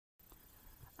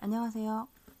안녕하세요.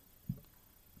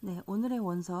 네, 오늘의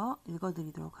원서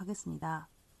읽어드리도록 하겠습니다.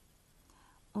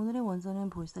 오늘의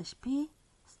원서는 보시다시피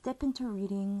Step into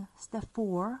Reading, Step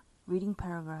 4, Reading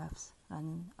Paragraphs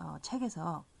라는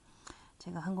책에서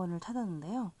제가 한 권을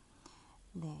찾았는데요.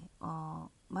 네,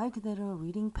 말 그대로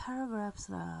Reading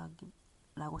Paragraphs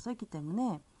라고 써있기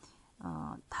때문에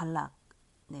단락,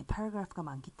 네, paragraph가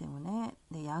많기 때문에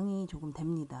네, 양이 조금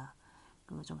됩니다.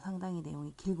 그리고 좀 상당히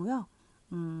내용이 길고요.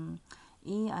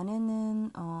 이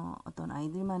안에는 어떤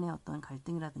아이들만의 어떤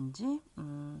갈등이라든지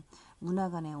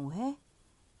문화 간의 오해,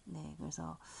 네,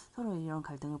 그래서 서로 이런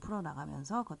갈등을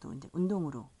풀어나가면서 그것도 이제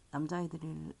운동으로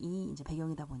남자아이들이 이제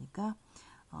배경이다 보니까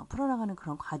풀어나가는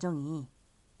그런 과정이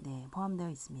네, 포함되어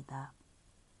있습니다.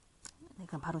 네,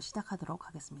 그럼 바로 시작하도록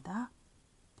하겠습니다.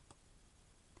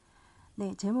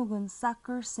 네, 제목은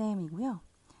Soccer Sam이고요.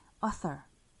 Author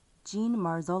Jean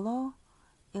Marzollo,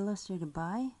 illustrated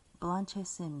by Blanche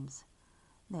Sims.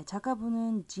 네,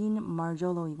 작가분은 Jean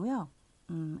Marzollo이고요.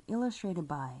 illustrated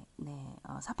by, 네,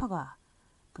 삽화가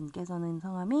분께서는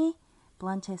성함이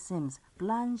Blanche Sims,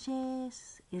 Blanche일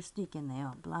수도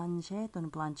있겠네요. Blanche 또는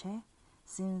Blanche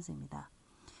Sims입니다.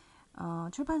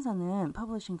 출판사는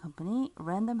Publishing Company,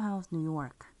 Random House, New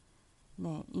York.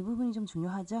 네, 이 부분이 좀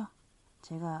중요하죠.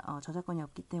 제가 저작권이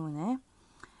없기 때문에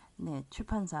네,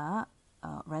 출판사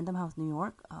Random House, New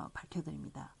York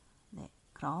밝혀드립니다. 네,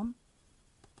 그럼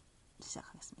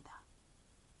시작하겠습니다.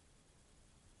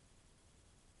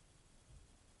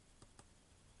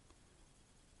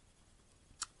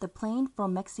 The plane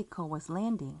from Mexico was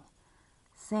landing.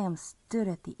 Sam stood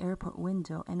at the airport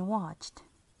window and watched.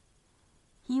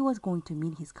 He was going to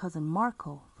meet his cousin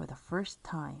Marco for the first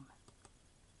time.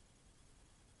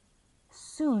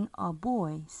 Soon a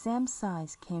boy Sam's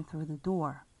size came through the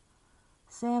door.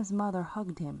 Sam's mother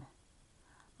hugged him.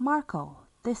 "Marco,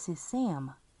 this is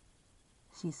Sam,"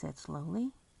 she said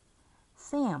slowly.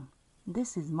 "Sam,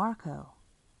 this is Marco."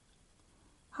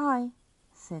 "Hi,"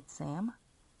 said Sam.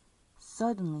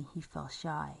 Suddenly he felt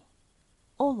shy.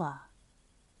 "Hola,"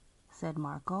 said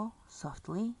Marco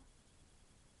softly.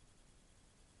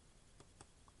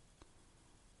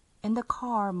 In the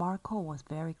car, Marco was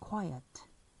very quiet.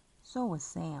 So was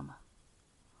Sam.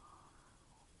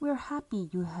 "We're happy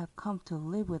you have come to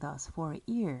live with us for a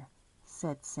year,"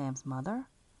 said Sam's mother.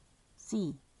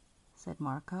 "See," said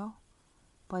Marco.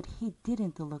 But he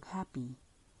didn't look happy.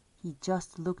 He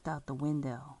just looked out the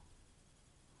window.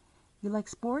 "You like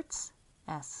sports?"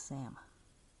 asked Sam.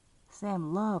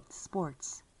 Sam loved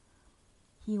sports.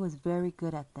 He was very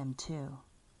good at them too.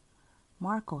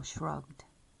 Marco shrugged.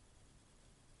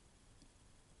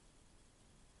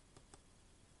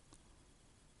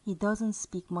 "He doesn't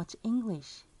speak much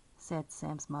English," said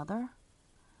Sam's mother.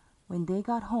 When they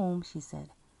got home, she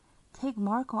said, "Take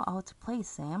Marco out to play,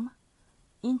 Sam.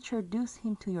 Introduce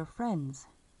him to your friends."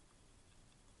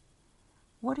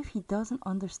 "What if he doesn't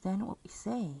understand what we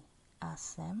say?"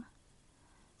 asked Sam.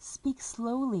 "Speak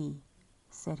slowly,"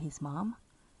 said his mom.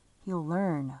 "He'll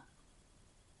learn."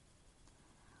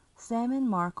 Sam and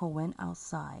Marco went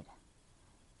outside.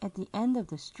 At the end of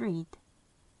the street,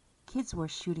 kids were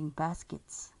shooting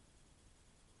baskets.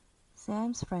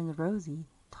 Sam's friend Rosie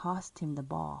tossed him the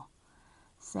ball.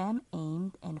 Sam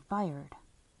aimed and fired.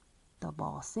 The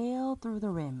ball sailed through the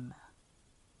rim.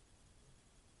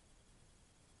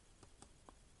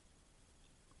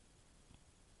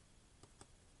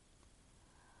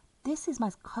 "This is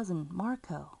my cousin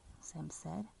Marco," Sam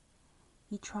said.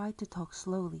 He tried to talk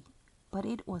slowly, but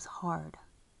it was hard.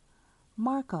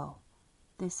 "Marco,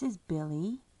 this is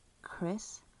Billy,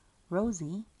 Chris,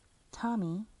 Rosie,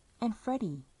 Tommy, and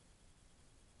Freddie."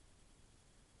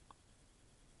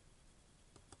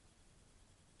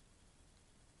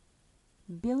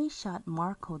 Billy shot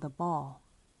Marco the ball.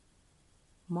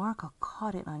 Marco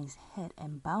caught it on his head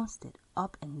and bounced it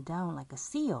up and down like a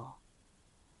seal.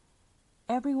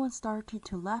 Everyone started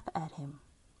to laugh at him.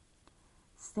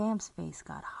 Sam's face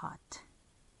got hot.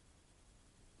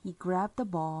 He grabbed the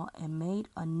ball and made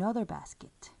another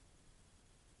basket.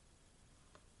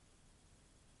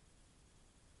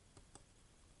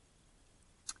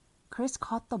 Chris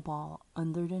caught the ball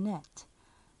under the net.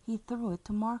 He threw it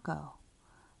to Marco.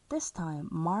 This time,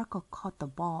 Marco caught the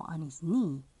ball on his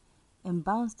knee and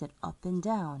bounced it up and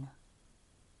down.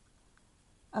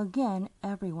 Again,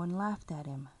 everyone laughed at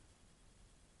him.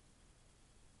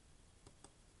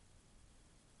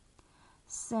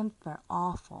 Sam felt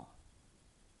awful.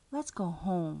 "Let's go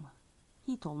home,"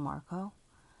 he told Marco.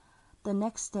 The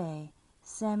next day,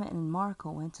 Sam and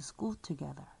Marco went to school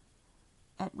together.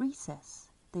 At recess,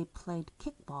 they played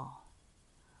kickball.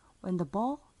 When the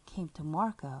ball came to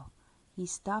Marco, he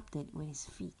stopped it with his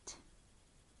feet.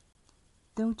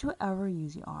 Don't you ever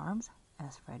use your arms?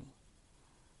 Asked Freddie.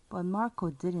 But Marco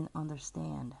didn't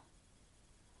understand.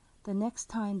 The next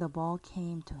time the ball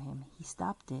came to him, he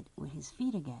stopped it with his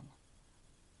feet again.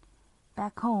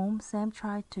 Back home, Sam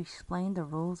tried to explain the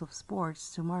rules of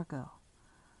sports to Marco.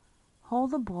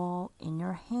 Hold the ball in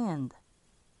your hand,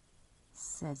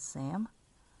 said Sam.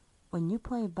 When you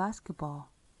play basketball,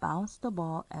 bounce the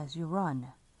ball as you run.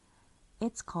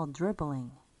 It's called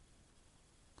dribbling.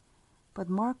 But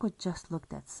Marco just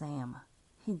looked at Sam.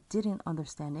 He didn't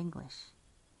understand English.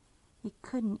 He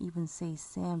couldn't even say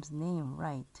Sam's name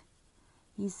right.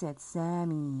 He said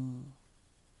Sammy.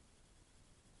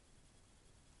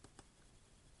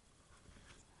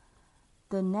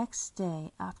 The next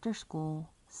day after school,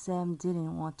 Sam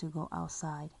didn't want to go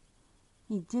outside.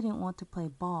 He didn't want to play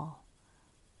ball.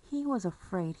 He was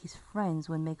afraid his friends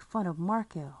would make fun of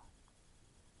Marco.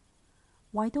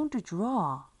 Why don't you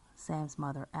draw? Sam's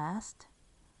mother asked.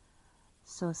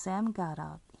 So Sam got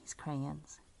out his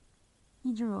crayons.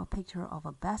 He drew a picture of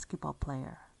a basketball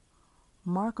player.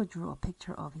 Marco drew a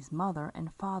picture of his mother and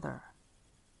father.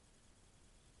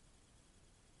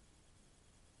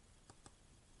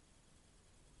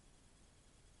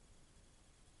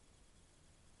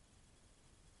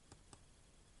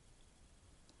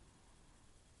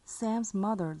 Sam's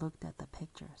mother looked at the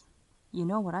pictures. You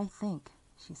know what I think,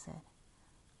 she said.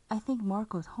 I think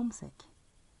Marco's homesick.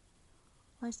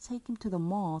 Let's take him to the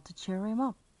mall to cheer him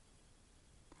up.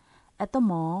 At the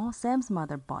mall, Sam's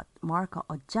mother bought Marco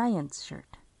a Giants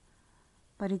shirt.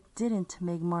 But it didn't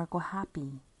make Marco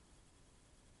happy.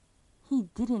 He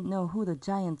didn't know who the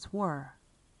Giants were.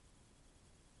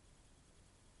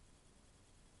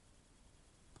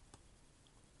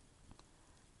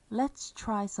 Let's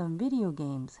try some video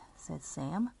games, said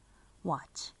Sam.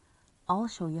 Watch, I'll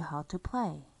show you how to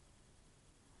play.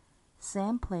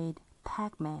 Sam played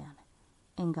Pac-Man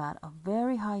and got a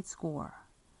very high score.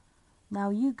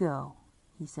 Now you go,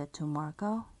 he said to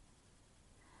Marco.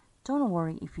 Don't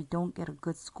worry if you don't get a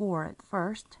good score at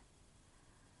first.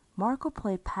 Marco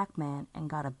played Pac-Man and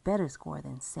got a better score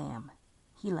than Sam.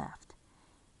 He laughed.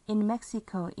 In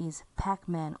Mexico is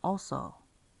Pac-Man also,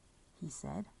 he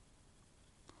said.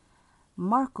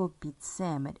 Marco beat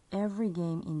Sam at every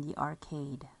game in the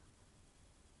arcade.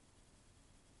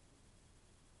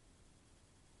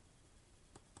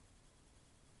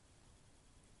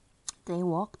 They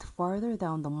walked farther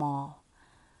down the mall,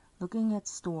 looking at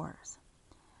stores.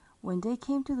 When they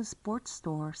came to the sports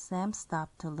store, Sam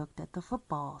stopped to look at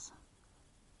footballs.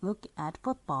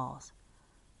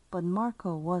 But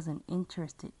Marco wasn't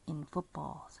interested in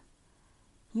footballs.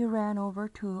 He ran over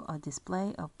to a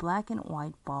display of black and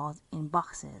white balls in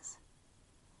boxes.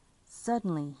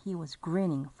 Suddenly, he was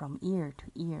grinning from ear to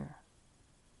ear.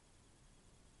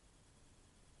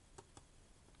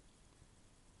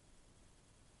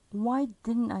 Why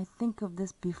didn't I think of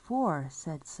this before?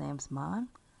 Said Sam's mom.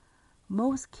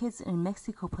 Most kids in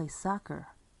Mexico play soccer.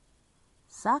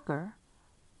 Soccer?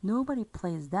 Nobody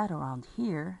plays that around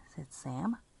here, said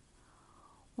Sam.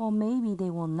 Well, maybe they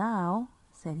will now,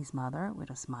 said his mother with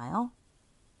a smile.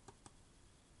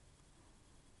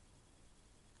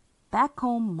 Back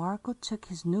home, Marco took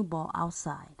his new ball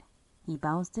outside. He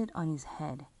bounced it on his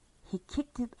head. He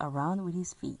kicked it around with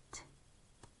his feet.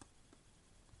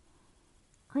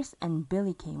 Chris and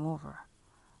Billy came over.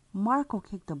 Marco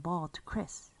kicked the ball to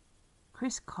Chris.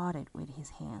 Chris caught it with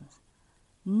his hands.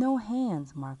 No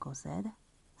hands, Marco said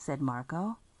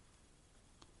Marco.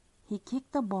 He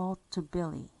kicked the ball to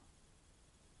Billy.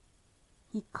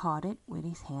 He caught it with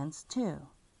his hands too.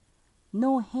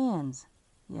 No hands,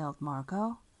 yelled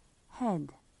Marco.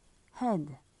 Head,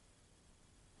 head.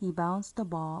 He bounced the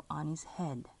ball on his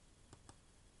head.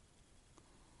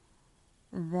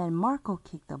 Then Marco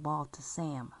kicked the ball to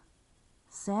Sam.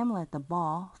 Sam let the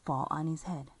ball fall on his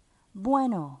head.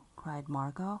 Bueno, cried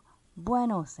Marco.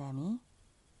 Bueno, Sammy.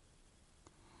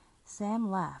 Sam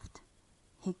laughed.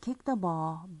 He kicked the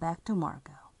ball back to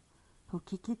Marco, who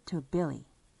kicked it to Billy.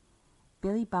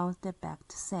 Billy bounced it back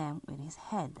to Sam with his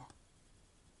head.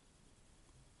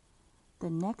 The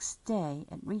next day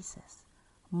at recess,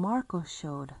 Marco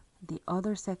showed the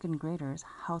other second graders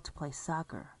how to play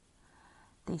soccer.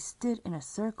 They stood in a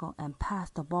circle and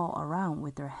passed the ball around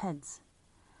with their heads.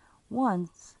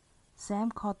 Once,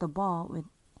 Sam caught the ball with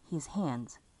his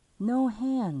hands. No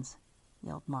hands,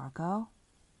 yelled Marco.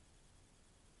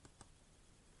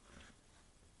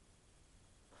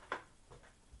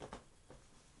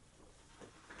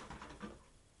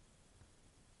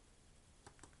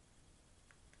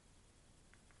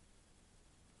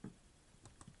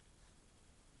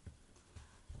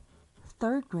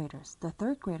 The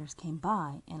third graders came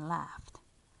by and laughed.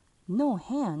 No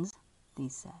hands? they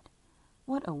said.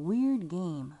 What a weird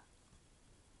game.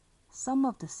 Some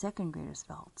of the second graders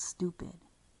felt stupid.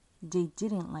 They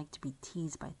didn't like to be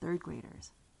teased by third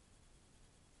graders.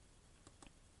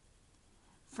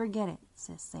 Forget it,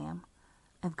 says Sam.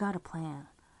 I've got a plan.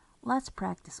 Let's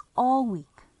practice all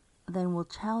week. Then we'll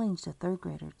challenge the third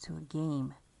grader to a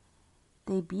game.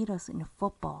 They beat us in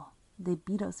football. They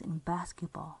beat us in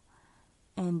basketball.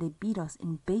 And they beat us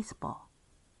in baseball.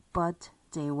 But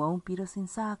they won't beat us in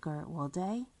soccer, will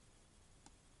they?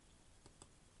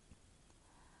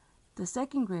 The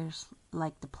second graders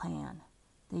liked the plan.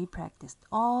 They practiced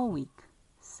all week.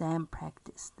 Sam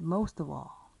practiced most of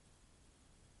all.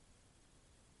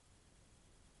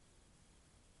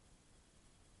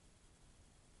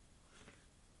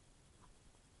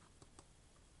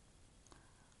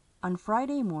 On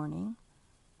Friday morning,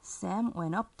 Sam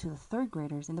went up to the third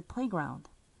graders in the playground.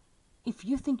 If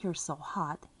you think you're so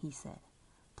hot, he said,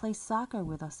 play soccer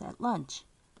with us at lunch.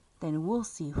 Then we'll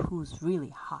see who's really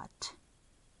hot.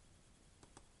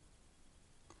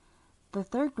 The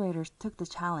third graders took the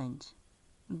challenge.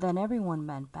 Then everyone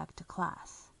went back to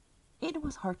class. It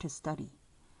was hard to study.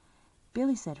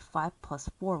 Billy said 5 plus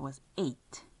 4 was 8.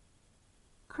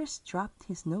 Chris dropped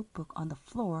his notebook on the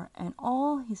floor and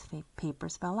all his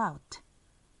papers fell out.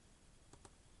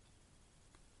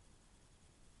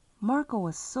 Marco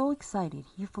was so excited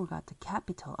he forgot the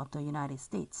capital of the United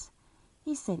States.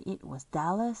 He said it was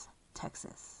Dallas,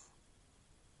 Texas.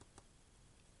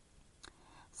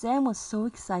 Sam was so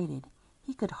excited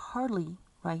he could hardly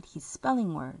write his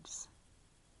spelling words.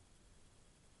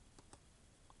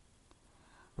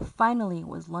 Finally, it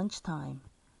was lunchtime.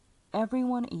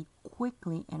 Everyone ate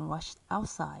quickly and rushed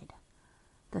outside.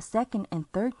 The second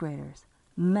and third graders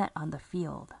met on the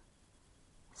field.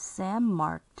 Sam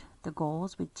marked the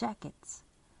goals with jackets.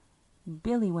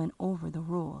 Billy went over the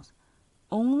rules.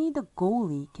 Only the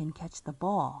goalie can catch the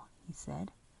ball, he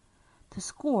said. To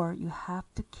score, you have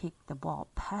to kick the ball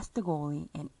past the goalie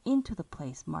and into the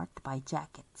place marked by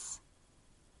jackets.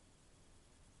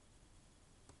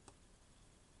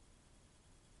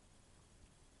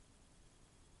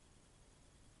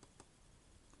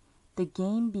 The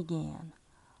game began.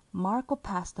 Marco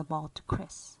passed the ball to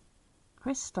Chris.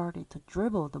 Chris started to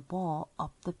dribble the ball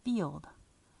up the field.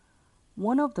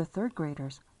 One of the third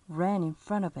graders ran in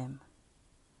front of him.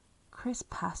 Chris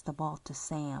passed the ball to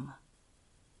Sam.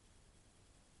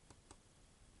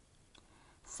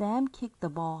 Sam kicked the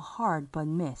ball hard but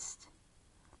missed.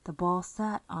 The ball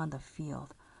sat on the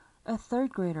field. A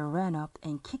third grader ran up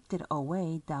and kicked it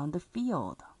away down the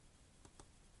field.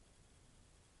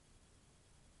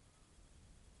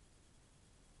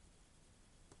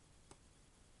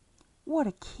 What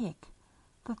a kick!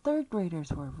 The third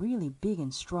graders were really big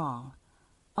and strong.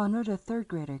 Another third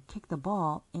grader kicked the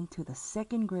ball into the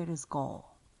second grader's goal.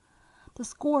 The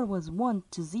score was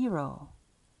 1-0.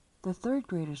 The third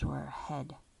graders were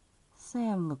ahead.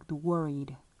 Sam looked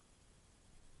worried.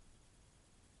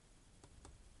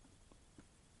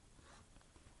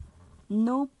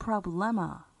 No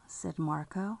problema, said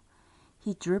Marco.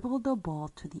 He dribbled the ball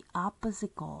to the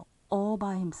opposite goal all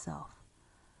by himself.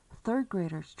 Third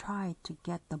graders tried to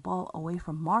get the ball away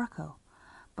from Marco,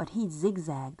 but he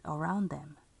zigzagged around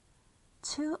them.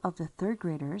 2 of the third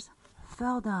graders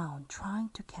fell down trying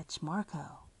to catch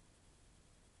Marco.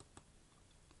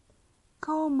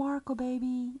 Go, Marco,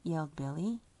 baby, yelled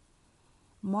Billy.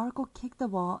 Marco kicked the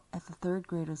ball at the third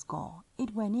grader's goal.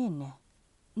 It went in.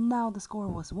 Now the score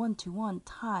was 1-1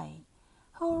 tie.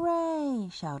 Hooray!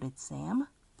 Shouted Sam.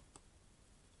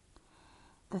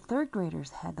 The third graders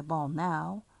had the ball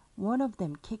now. One of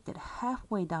them kicked it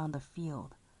halfway down the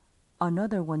field.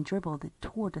 Another one dribbled it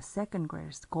toward the second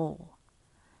grader's goal.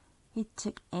 He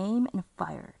took aim and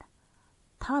fired.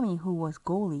 Tommy, who was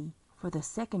goalie for the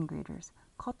second graders,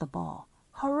 caught the ball.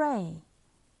 Hooray!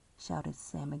 Shouted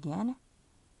Sam again.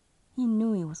 He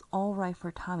knew it was all right for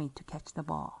Tommy to catch the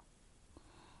ball.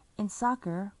 In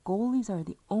soccer, goalies are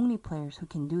the only players who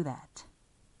can do that.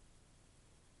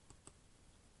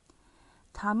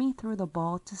 Tommy threw the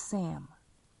ball to Sam.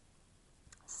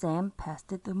 Sam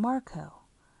passed it to Marco.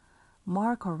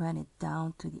 Marco ran it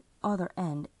down to the other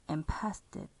end and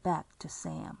passed it back to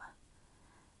Sam.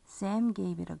 Sam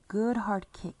gave it a good hard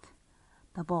kick.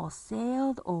 The ball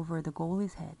sailed over the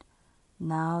goalie's head.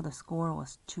 Now the score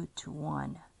was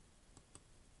 2-1.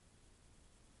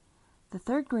 The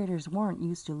third graders weren't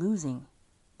used to losing.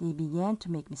 They began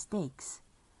to make mistakes.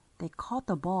 They caught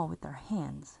the ball with their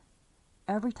hands.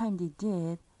 Every time they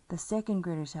did, the second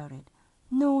graders shouted,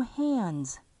 "No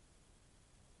hands!"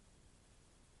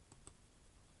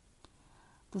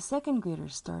 The second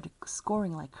graders started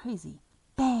scoring like crazy.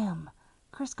 Bam!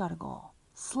 Chris got a goal.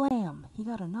 Slam! He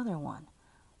got another one.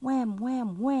 Wham,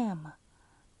 wham, wham!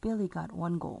 Billy got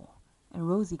 1 goal, and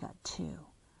Rosie got 2.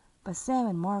 But Sam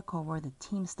and Marco were the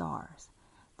team stars.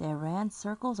 They ran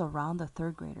circles around the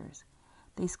third graders.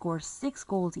 They scored 6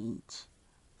 goals each.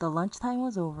 The lunchtime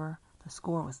was over. The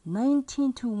score was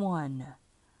 19-1.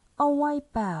 A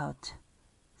wipeout,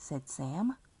 said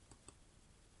Sam.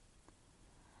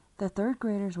 The third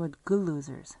graders were good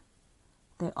losers.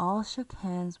 They all shook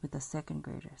hands with the second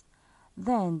graders.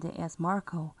 Then they asked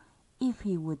Marco if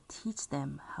he would teach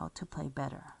them how to play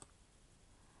better.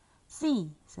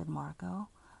 See, said Marco,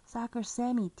 Soccer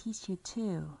Sammy teach you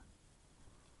too.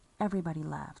 Everybody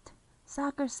laughed.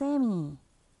 Soccer Sammy,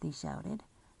 they shouted.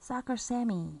 Soccer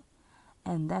Sammy.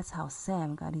 And that's how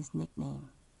Sam got his nickname.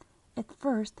 At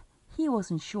first, he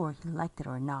wasn't sure he liked it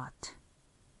or not.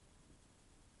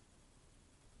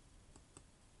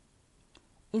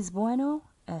 Is bueno?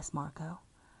 Asked Marco.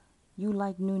 You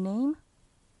like new name?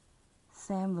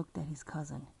 Sam looked at his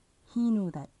cousin. He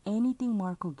knew that anything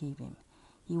Marco gave him,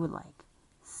 he would like.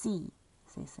 Sí,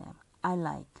 said Sam. I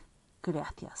like.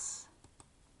 Gracias.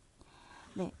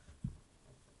 네,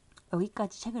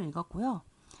 여기까지 책을 읽었고요.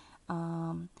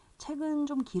 책은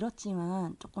좀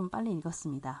길었지만 조금 빨리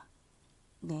읽었습니다.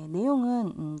 네,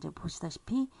 내용은 이제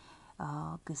보시다시피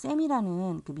그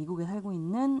샘이라는 그 미국에 살고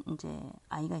있는 이제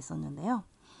아이가 있었는데요.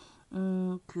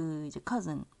 그 이제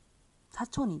cousin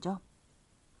사촌이죠.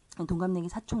 동갑내기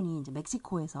사촌이 이제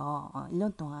멕시코에서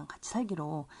 1년 동안 같이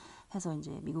살기로 해서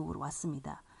이제 미국으로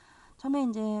왔습니다. 처음에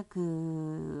이제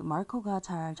그 마르코가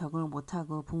잘 적응을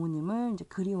못하고 부모님을 이제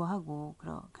그리워하고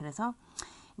그래서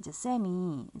이제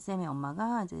샘의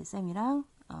엄마가 이제 샘이랑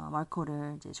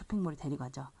마르코를 이제 쇼핑몰에 데리고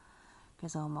가죠.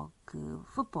 그래서 뭐 그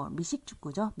풋볼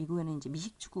미식축구죠. 미국에는 이제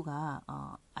미식축구가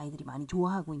아이들이 많이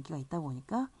좋아하고 인기가 있다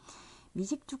보니까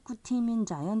미식축구 팀인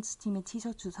자이언츠 팀의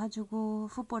티셔츠 사주고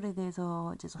풋볼에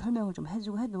대해서 이제 설명을 좀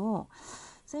해주고 해도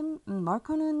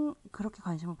마르코는 그렇게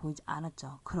관심을 보이지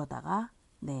않았죠. 그러다가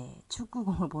네,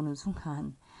 축구공을 보는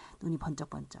순간 눈이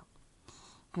번쩍번쩍.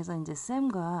 그래서 이제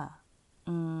샘과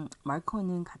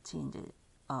마르코는 같이 이제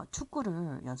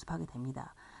축구를 연습하게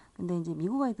됩니다. 근데 이제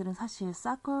미국 아이들은 사실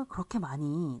사커 그렇게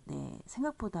많이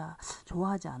생각보다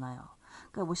좋아하지 않아요.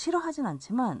 그러니까 뭐 싫어하진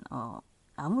않지만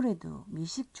아무래도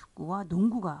미식 축구와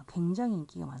농구가 굉장히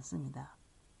인기가 많습니다.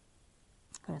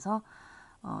 그래서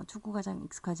축구가 잘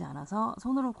익숙하지 않아서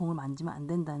손으로 공을 만지면 안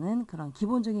된다는 그런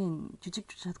기본적인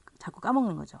규칙조차 자꾸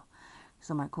까먹는 거죠.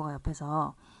 그래서 마르코가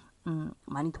옆에서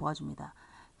많이 도와줍니다.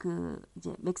 그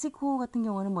이제 멕시코 같은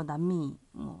경우는 뭐 남미,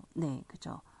 네,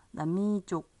 그죠. 남미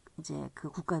쪽 이제 그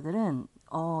국가들은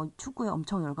축구에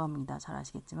엄청 열광합니다. 잘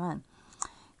아시겠지만,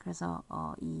 그래서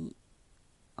이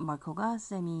마르코가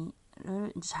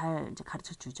세미를 잘 이제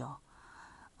가르쳐 주죠.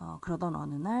 그러던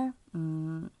어느 날,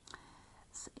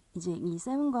 이제 이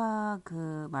샘과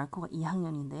그 마르코가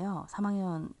 2학년인데요.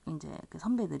 3학년 이제 그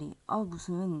선배들이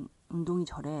무슨 운동이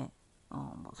저래?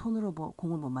 뭐 손으로 뭐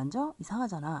공을 못 만져?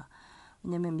 이상하잖아.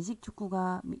 왜냐면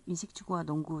미식축구와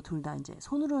농구 둘 다 이제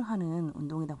손으로 하는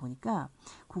운동이다 보니까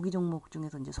구기 종목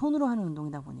중에서 이제 손으로 하는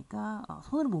운동이다 보니까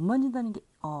손으로 못 만진다는 게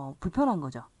불편한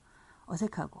거죠.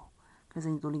 어색하고. 그래서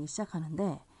이제 놀리기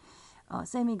시작하는데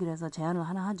샘이 그래서 제안을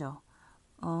하나 하죠.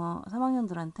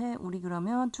 3학년들한테 우리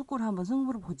그러면 축구를 한번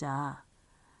승부를 보자.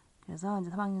 그래서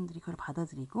이제 3학년들이 그걸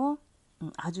받아들이고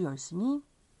아주 열심히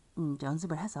이제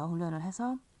연습을 해서 훈련을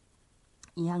해서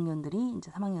 2학년들이 이제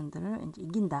 3학년들을 이제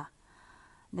이긴다.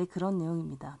 네, 그런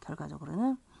내용입니다.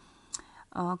 결과적으로는.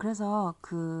 그래서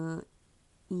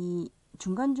이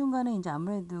중간중간에 이제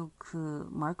아무래도 그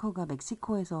마르코가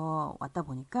멕시코에서 왔다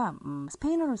보니까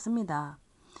스페인어를 씁니다.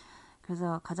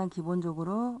 그래서 가장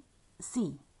기본적으로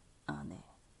C. 네.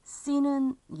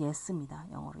 C는 yes입니다.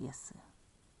 영어로 yes.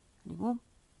 그리고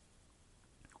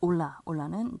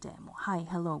올라는 이제 뭐 hi,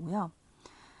 hello고요.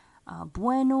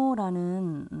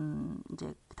 bueno라는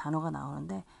이제 단어가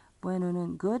나오는데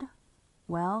bueno는 good,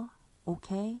 well,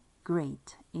 okay,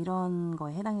 great 이런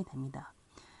거에 해당이 됩니다.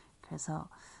 그래서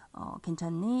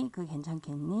괜찮니? 그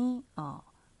괜찮겠니?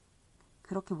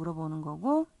 그렇게 물어보는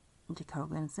거고 이제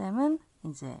결국에는 쌤은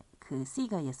이제 그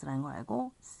C가 yes라는 걸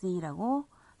알고 C라고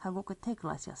하고 끝에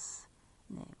gracias,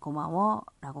 네,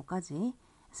 고마워라고까지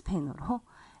스페인어로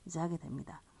이제 하게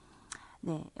됩니다.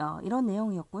 네, 이런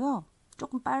내용이었고요.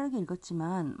 조금 빠르게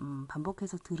읽었지만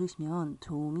반복해서 들으시면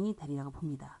도움이 되리라고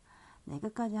봅니다. 네,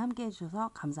 끝까지 함께 해주셔서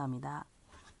감사합니다.